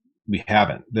 we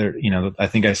haven't. There, I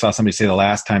think I saw somebody say the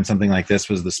last time something like this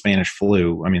was the Spanish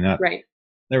flu. I mean, that right.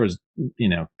 There was,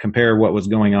 compare what was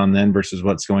going on then versus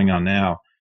what's going on now.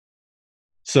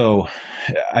 So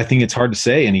I think it's hard to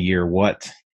say in a year what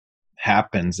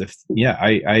happens.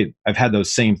 I've had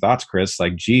those same thoughts, Chris,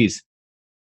 like, geez,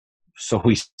 so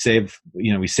we save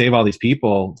all these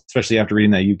people, especially after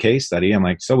reading that UK study. I'm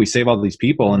like, so we save all these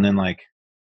people, and then like,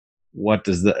 what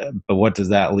does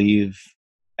that leave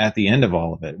at the end of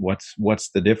all of it? What's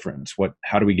the difference?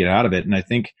 How do we get out of it? And I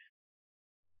think,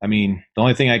 the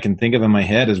only thing I can think of in my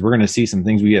head is we're going to see some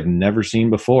things we have never seen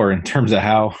before in terms of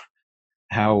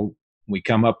how we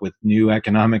come up with new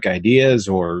economic ideas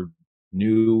or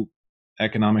new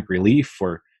economic relief,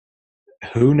 or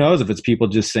who knows if it's people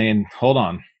just saying, hold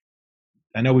on,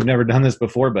 I know we've never done this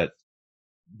before, but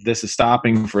this is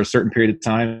stopping for a certain period of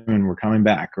time and we're coming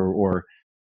back, or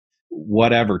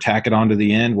whatever, tack it on to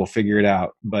the end, we'll figure it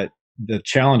out. But the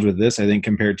challenge with this, I think,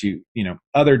 compared to,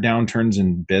 other downturns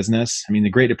in business, the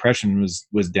Great Depression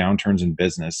was downturns in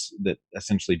business that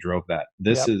essentially drove that.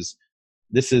 This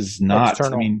is not,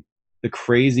 external. The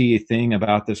crazy thing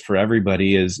about this for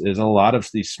everybody is a lot of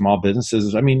these small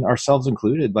businesses, ourselves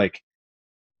included, like,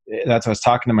 that's what I was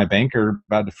talking to my banker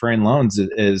about deferring loans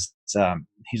he's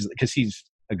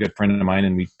a good friend of mine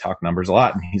and we talk numbers a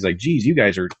lot. And he's like, geez, you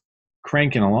guys are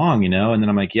cranking along, and then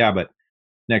I'm like, yeah, but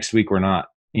next week we're not,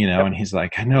 and he's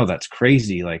like, I know, that's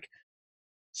crazy. Like,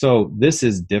 so this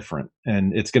is different,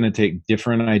 and it's going to take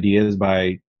different ideas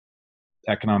by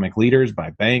economic leaders,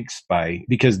 by banks,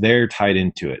 because they're tied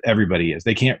into it. Everybody is.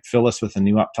 They can't fill us with a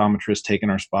new optometrist taking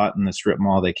our spot in the strip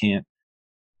mall. They can't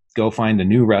go find a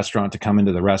new restaurant to come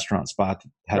into the restaurant spot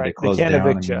that had to close down. They can't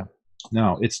evict you.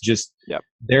 No, it's just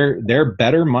their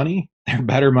better money. Their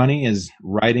better money is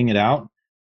writing it out,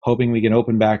 hoping we can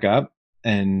open back up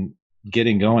and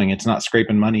getting going. It's not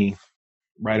scraping money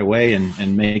right away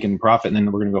and making profit, and then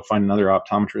we're going to go find another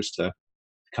optometrist to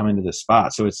come into this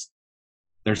spot. So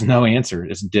there's no answer.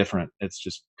 It's different. It's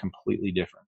just completely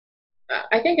different.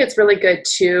 I think it's really good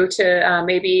too to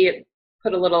maybe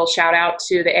put a little shout out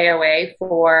to the AOA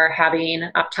for having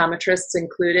optometrists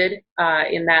included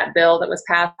in that bill that was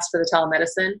passed for the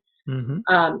telemedicine.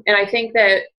 Mm-hmm. And I think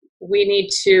that we need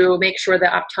to make sure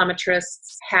that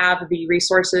optometrists have the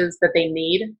resources that they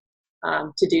need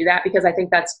to do that, because I think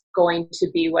that's going to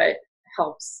be what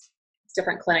helps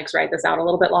different clinics ride this out a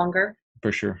little bit longer.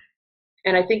 For sure.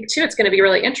 And I think too, it's going to be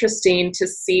really interesting to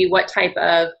see what type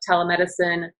of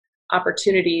telemedicine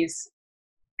opportunities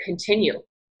continue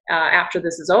after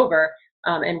this is over,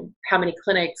 and how many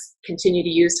clinics continue to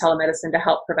use telemedicine to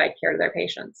help provide care to their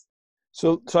patients.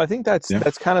 So I think that's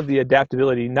kind of the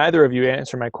adaptability. Neither of you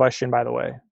answered my question, by the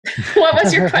way. What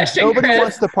was your question, Nobody Chris?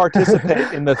 wants to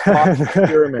participate in the thought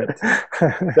experiment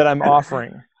that I'm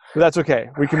offering. But that's okay.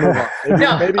 We can move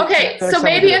on. Okay. So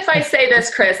maybe if I say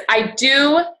this, Chris, I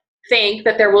do think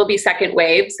that there will be second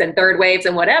waves and third waves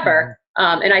and whatever.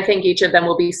 And I think each of them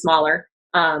will be smaller.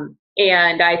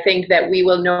 And I think that we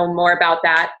will know more about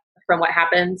that from what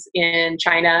happens in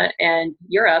China and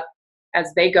Europe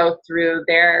as they go through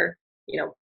their,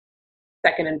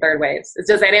 second and third waves.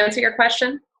 Does that answer your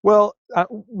question? Well,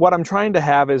 what I'm trying to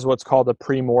have is what's called a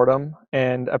pre-mortem.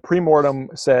 And a pre-mortem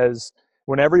says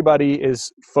when everybody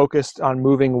is focused on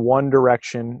moving one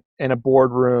direction in a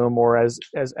boardroom or as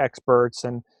experts,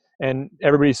 and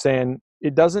everybody's saying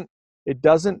it doesn't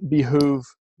behoove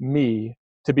me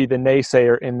to be the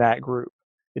naysayer in that group.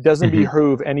 It doesn't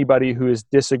behoove anybody who is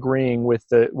disagreeing with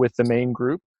the main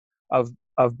group of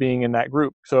being in that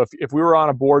group. So if we were on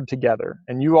a board together,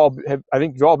 and you all have, I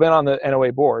think you've all been on the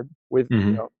NOA board with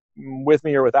with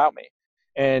me or without me,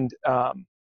 and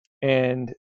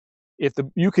if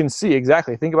you can see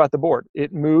exactly, think about the board.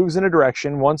 It moves in a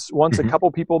direction. Once a couple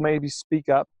people maybe speak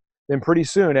up, then pretty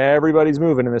soon everybody's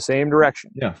moving in the same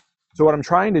direction. Yeah. So what I'm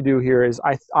trying to do here is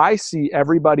I see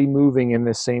everybody moving in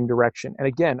this same direction. And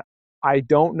again, I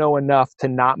don't know enough to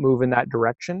not move in that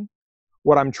direction.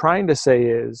 What I'm trying to say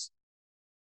is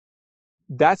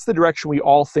that's the direction we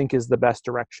all think is the best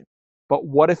direction. But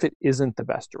what if it isn't the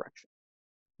best direction?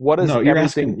 What does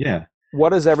what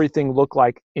does everything look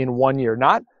like in 1 year?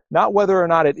 Not whether or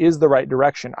not it is the right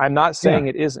direction. I'm not saying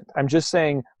it isn't. I'm just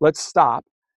saying let's stop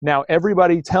Now,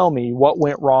 everybody tell me what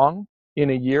went wrong in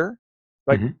a year.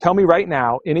 Like, Mhm. tell me right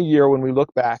now, in a year when we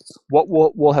look back, what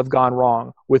will have gone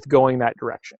wrong with going that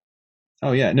direction?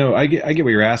 Oh yeah, no, I get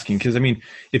what you're asking, because I mean,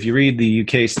 if you read the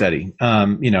UK study,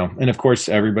 and of course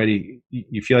everybody,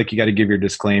 you feel like you got to give your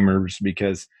disclaimers,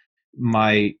 because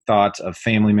my thoughts of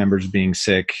family members being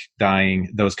sick, dying,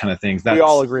 those kind of things. We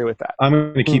all agree with that. I'm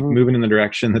going to keep moving in the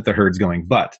direction that the herd's going.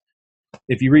 But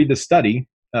if you read the study,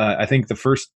 I think the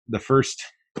first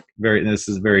this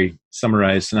is very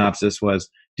summarized synopsis was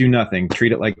do nothing,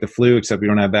 treat it like the flu, except we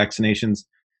don't have vaccinations.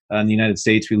 In the United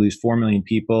States, we lose 4 million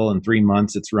people in 3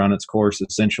 months. It's run its course.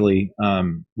 Essentially,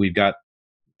 we've got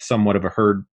somewhat of a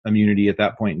herd immunity at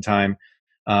that point in time.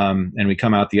 And we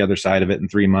come out the other side of it in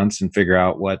 3 months and figure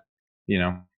out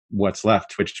what's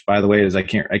left, which, by the way, is I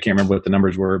can't remember what the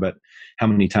numbers were, but how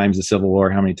many times the Civil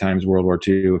War, how many times World War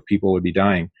II, if people would be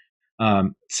dying.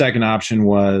 Second option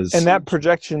was, and that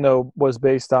projection though was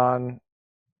based on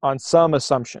some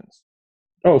assumptions.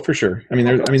 Oh, for sure. I mean,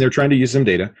 they're trying to use some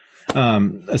data,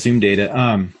 assume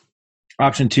data.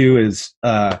 Option 2 is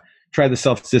try the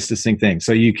self-distancing thing.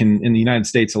 So you can, in the United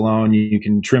States alone, you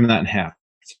can trim that in half.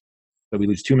 So we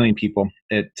lose 2 million people.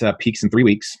 It peaks in 3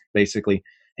 weeks, basically.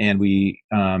 And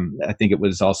I think it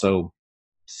was also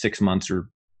 6 months or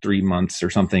 3 months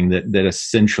or something that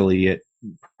essentially it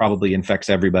probably infects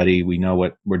everybody. We know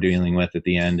what we're dealing with at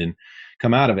the end and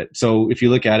come out of it. So if you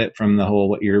look at it from the whole,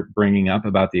 what you're bringing up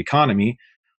about the economy,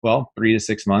 well, 3 to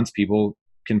 6 months, we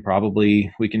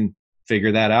can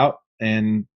figure that out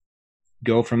and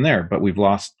go from there. But we've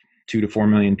lost 2 to 4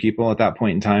 million people at that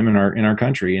point in time in our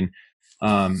country.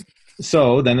 And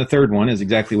so then the third one is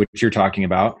exactly what you're talking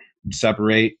about.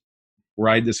 Separate,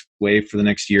 ride this wave for the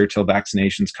next year till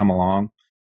vaccinations come along.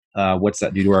 What's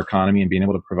that do to our economy and being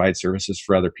able to provide services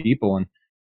for other people? And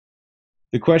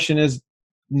the question is,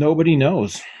 nobody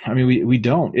knows. I mean, we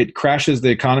don't. It crashes the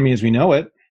economy as we know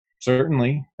it.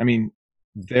 Certainly. I mean,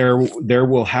 there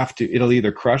will have to, it'll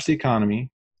either crush the economy.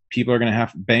 People are going to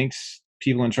have, banks,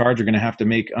 people in charge are going to have to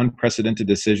make unprecedented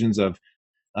decisions of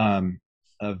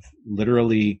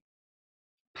literally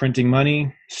printing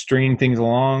money, stringing things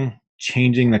along,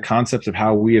 changing the concepts of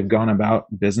how we have gone about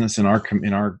business in our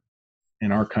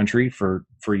country for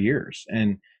years.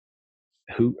 And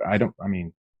I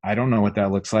don't know what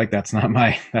that looks like. That's not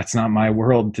my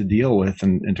world to deal with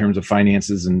in terms of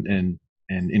finances and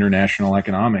international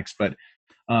economics. But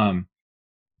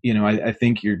I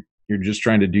think you're just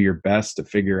trying to do your best to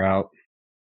figure out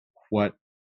what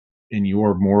in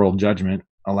your moral judgment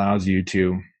allows you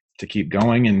to keep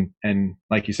going. And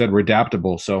like you said, we're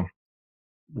adaptable. So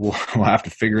we'll have to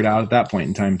figure it out at that point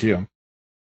in time too.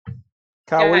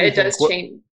 Kyle, yeah, it does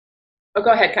change. Oh,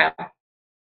 go ahead, Kyle.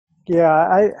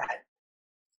 Yeah,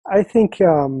 I think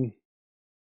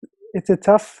it's a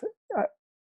tough.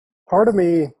 Part of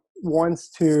me wants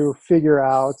to figure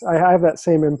out. I have that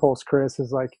same impulse, Chris.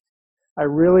 Is like, I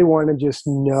really want to just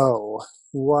know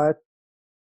what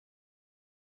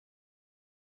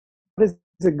is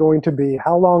it going to be?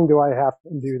 How long do I have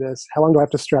to do this? How long do I have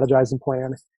to strategize and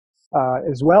plan?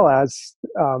 As well as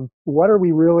what are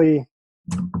we really?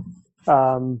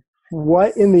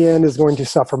 What in the end is going to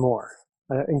suffer more?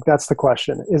 I think that's the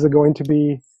question. Is it going to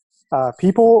be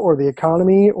people or the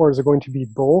economy, or is it going to be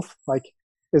both? Like,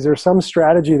 is there some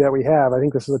strategy that we have? I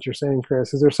think this is what you're saying,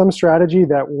 Chris. Is there some strategy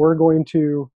that we're going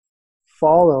to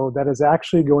follow that is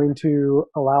actually going to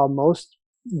allow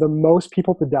the most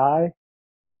people to die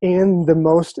and the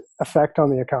most effect on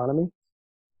the economy?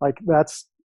 Like that's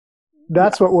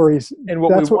what worries. And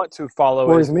what we want to follow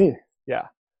worries me. Yeah.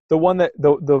 The one that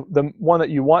the one that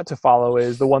you want to follow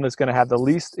is the one that's going to have the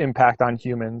least impact on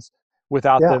humans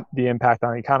without the impact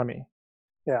on the economy.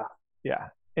 Yeah. Yeah.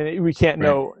 And we can't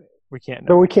know. We can't know.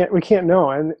 But we can't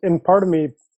know. And part of me,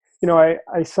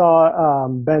 I saw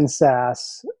Ben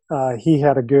Sass. He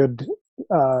had a good.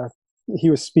 He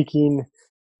was speaking.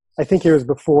 I think it was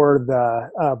before the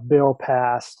bill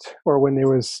passed, or when it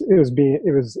was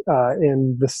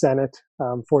in the Senate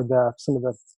for some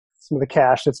of the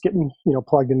cash that's getting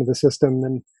plugged into the system,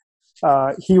 and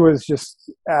he was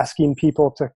just asking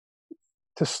people to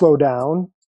slow down,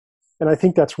 and I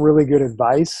think that's really good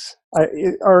advice.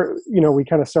 We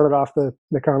kind of started off the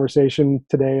conversation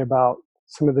today about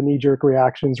some of the knee-jerk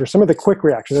reactions or some of the quick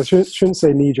reactions. I shouldn't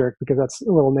say knee-jerk because that's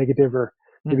a little negative or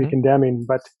maybe condemning,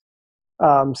 but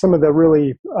some of the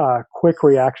really quick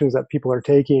reactions that people are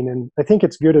taking, and I think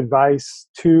it's good advice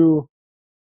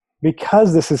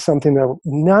because this is something that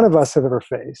none of us have ever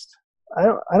faced.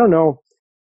 I don't know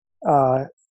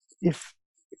if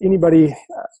anybody,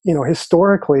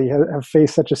 historically have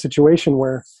faced such a situation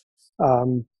where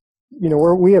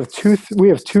we have two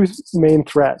main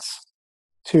threats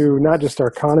to not just our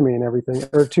economy and everything,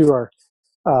 or to our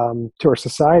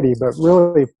society, but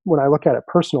really, when I look at it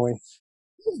personally,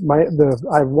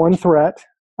 I have one threat.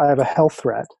 I have a health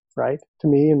threat, right, to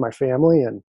me and my family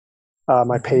and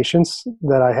my patients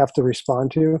that I have to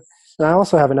respond to, and I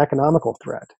also have an economical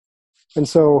threat. And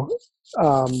so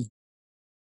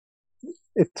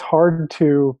it's hard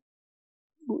to,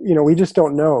 we just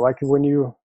don't know. Like when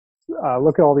you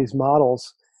look at all these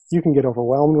models, you can get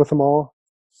overwhelmed with them all.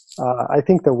 I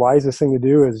think the wisest thing to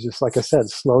do is just, like I said,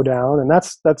 slow down. And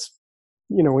that's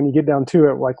when you get down to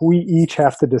it, like we each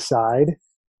have to decide,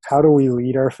 how do we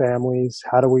lead our families?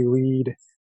 How do we lead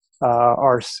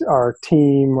our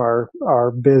team,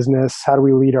 our business? How do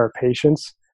we lead our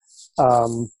patients?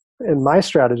 And my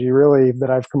strategy really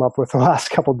that I've come up with the last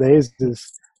couple of days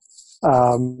is,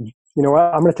 you know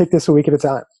what, I'm going to take this a week at a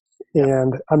time.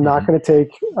 And I'm not going to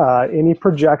take any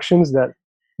projections that,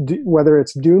 whether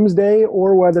it's doomsday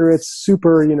or whether it's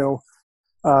super,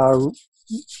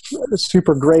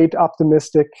 super great,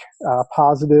 optimistic,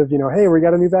 positive, hey, we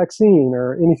got a new vaccine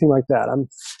or anything like that.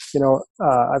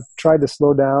 I've tried to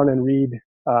slow down and read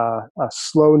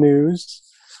slow news,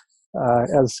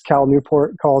 as Cal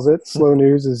Newport calls it. Slow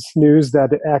news is news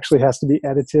that it actually has to be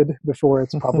edited before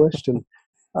it's published. And,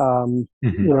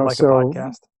 like a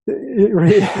podcast.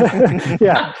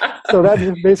 Yeah. So that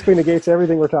basically negates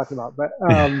everything we're talking about. But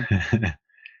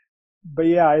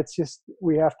yeah, it's just,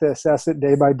 we have to assess it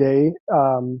day by day,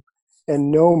 and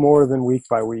no more than week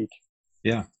by week.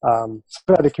 Yeah. So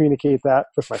I had to communicate that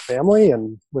with my family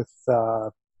and with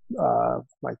my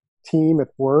team at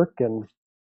work, and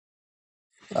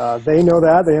they know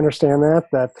that, they understand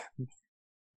that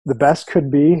the best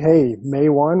could be, hey, May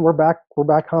 1, we're back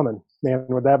humming. Man,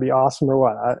 would that be awesome or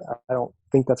what? I don't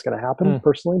think that's going to happen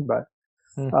personally, but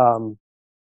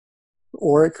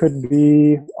or it could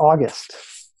be August.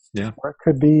 Yeah. Or it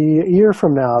could be a year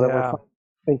from now that we're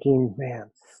thinking,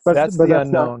 man. But that's the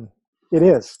unknown. It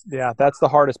is. Yeah, that's the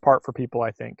hardest part for people,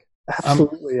 I think.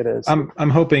 Absolutely, it is. I'm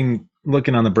hoping,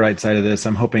 looking on the bright side of this,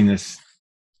 I'm hoping this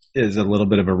is a little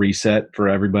bit of a reset for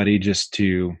everybody, just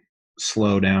to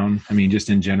slow down. I mean,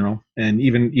 just in general, and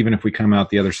even if we come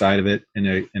out the other side of it in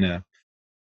a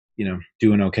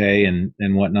doing okay and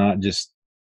whatnot, just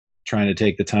trying to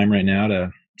take the time right now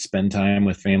to spend time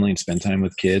with family and spend time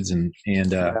with kids, and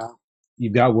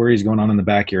you've got worries going on in the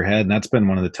back of your head, and that's been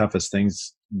one of the toughest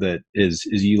things. That is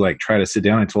you like try to sit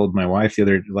down. I told my wife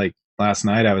last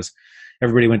night,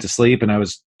 everybody went to sleep and I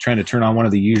was trying to turn on one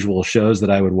of the usual shows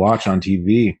that I would watch on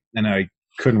TV, and I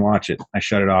couldn't watch it. I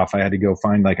shut it off. I had to go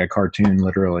find like a cartoon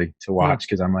literally to watch,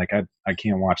 because I'm like, I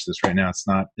can't watch this right now.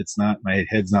 It's not, my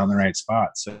head's not in the right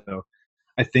spot. So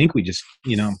I think we just,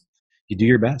 you do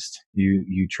your best.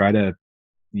 You try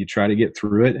to get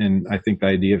through it. And I think the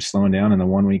idea of slowing down in the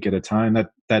 1 week at a time,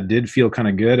 that did feel kind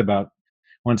of good. About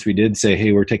once we did say,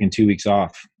 hey, we're taking 2 weeks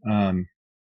off.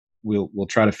 We'll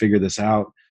try to figure this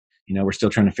out. We're still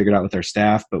trying to figure it out with our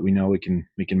staff, but we know we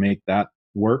can make that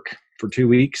work for 2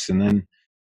 weeks, and then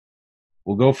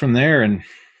we'll go from there. And,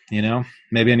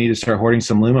 maybe I need to start hoarding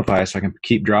some Lumify so I can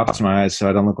keep drops in my eyes so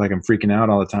I don't look like I'm freaking out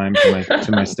all the time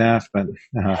to my staff, but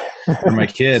or my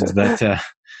kids. But, I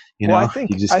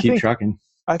think, you just keep trucking.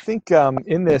 I think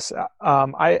in this,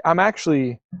 I'm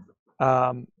actually,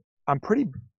 I'm pretty,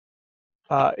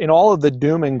 in all of the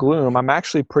doom and gloom, I'm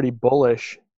actually pretty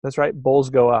bullish. That's right. Bulls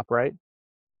go up, right?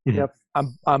 Mm-hmm. Yep.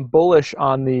 I'm bullish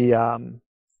on the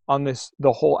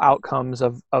whole outcomes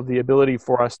of the ability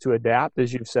for us to adapt,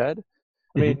 as you've said.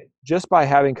 I mean, just by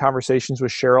having conversations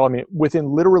with Cheryl,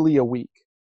 within literally a week,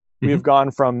 we have gone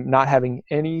from not having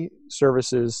any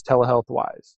services telehealth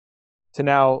wise to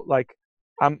now, like,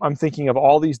 I'm thinking of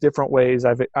all these different ways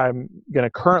I'm going to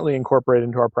currently incorporate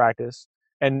into our practice,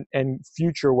 and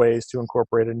future ways to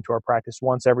incorporate it into our practice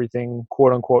once everything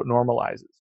quote unquote normalizes.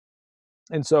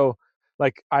 And so,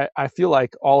 like, I feel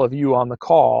like all of you on the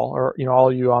call, or all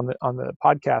of you on the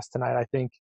podcast tonight, I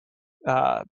think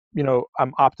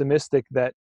I'm optimistic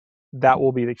that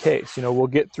will be the case. We'll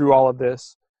get through all of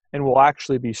this and we'll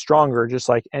actually be stronger, just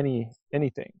like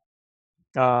anything.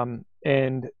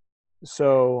 And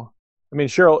so,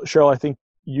 Cheryl, I think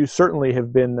you certainly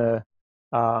have been the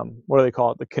what do they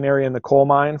call it? The canary in the coal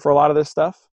mine for a lot of this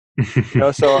stuff.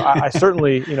 So I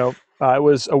certainly, it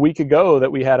was a week ago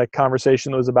that we had a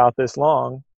conversation that was about this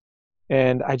long,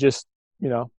 and I just,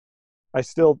 I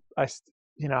still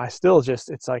just,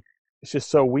 it's just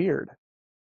so weird.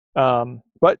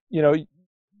 But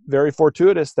very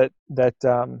fortuitous that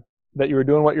you were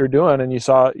doing what you're doing, and you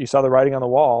saw the writing on the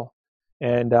wall,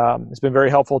 and it's been very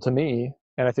helpful to me,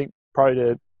 and I think probably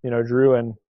to Drew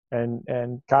and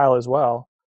and Kyle as well,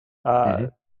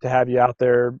 to have you out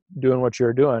there doing what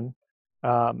you're doing.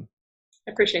 I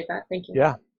appreciate that. Thank you.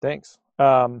 Yeah, thanks.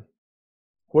 What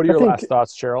are your last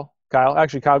thoughts, Cheryl? Kyle?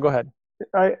 Actually, Kyle, go ahead.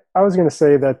 I was going to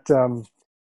say that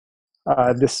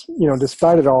this,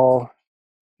 despite it all,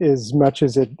 as much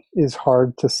as it is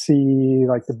hard to see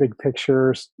like the big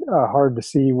pictures, hard to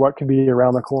see what could be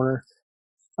around the corner.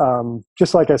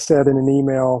 Just like I said in an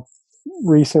email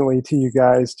recently to you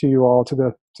guys, to you all, to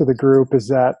the group, is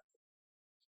that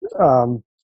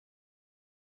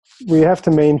we have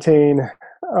to maintain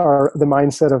the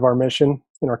mindset of our mission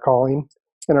and our calling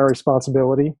and our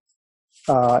responsibility.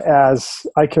 As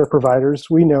eye care providers,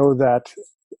 we know that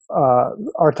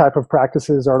our type of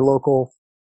practices are local,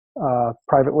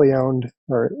 privately owned,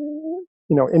 or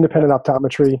independent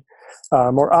optometry,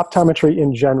 or optometry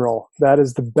in general. That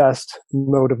is the best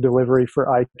mode of delivery for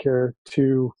eye care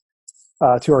to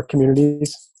our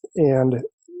communities, and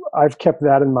I've kept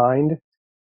that in mind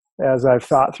as I've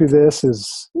thought through this.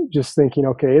 Is just thinking,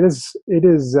 okay, it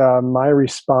is my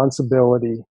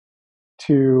responsibility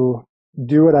to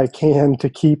do what I can to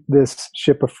keep this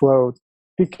ship afloat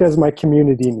because my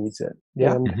community needs it.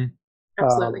 Yeah, and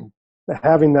absolutely.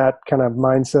 Having that kind of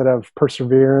mindset of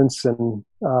perseverance and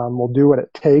we'll do what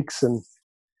it takes, and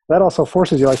that also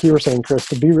forces you, like you were saying, Chris,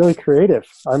 to be really creative.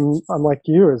 I'm like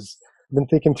you, I've been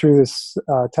thinking through this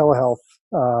telehealth,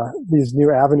 these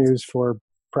new avenues for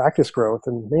practice growth,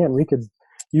 and man, we could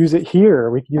use it here,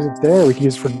 we could use it there, we could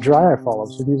use it for dry eye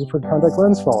follow-ups, we could use it for contact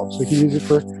lens follow-ups, we could use it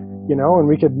for, and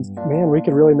we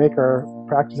could really make our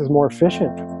practices more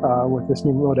efficient with this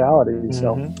new modality. Mm-hmm.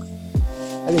 So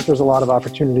I think there's a lot of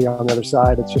opportunity on the other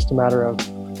side. It's just a matter of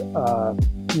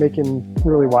making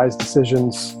really wise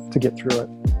decisions to get through it.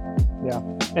 Yeah,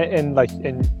 and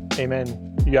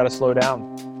amen. You got to slow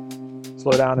down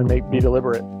and be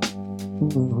deliberate.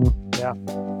 Mm-hmm. Yeah.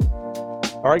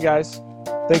 All right, guys.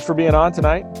 Thanks for being on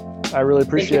tonight. I really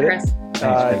appreciate Thank you, Chris. it.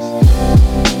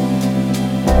 Thanks, Chris.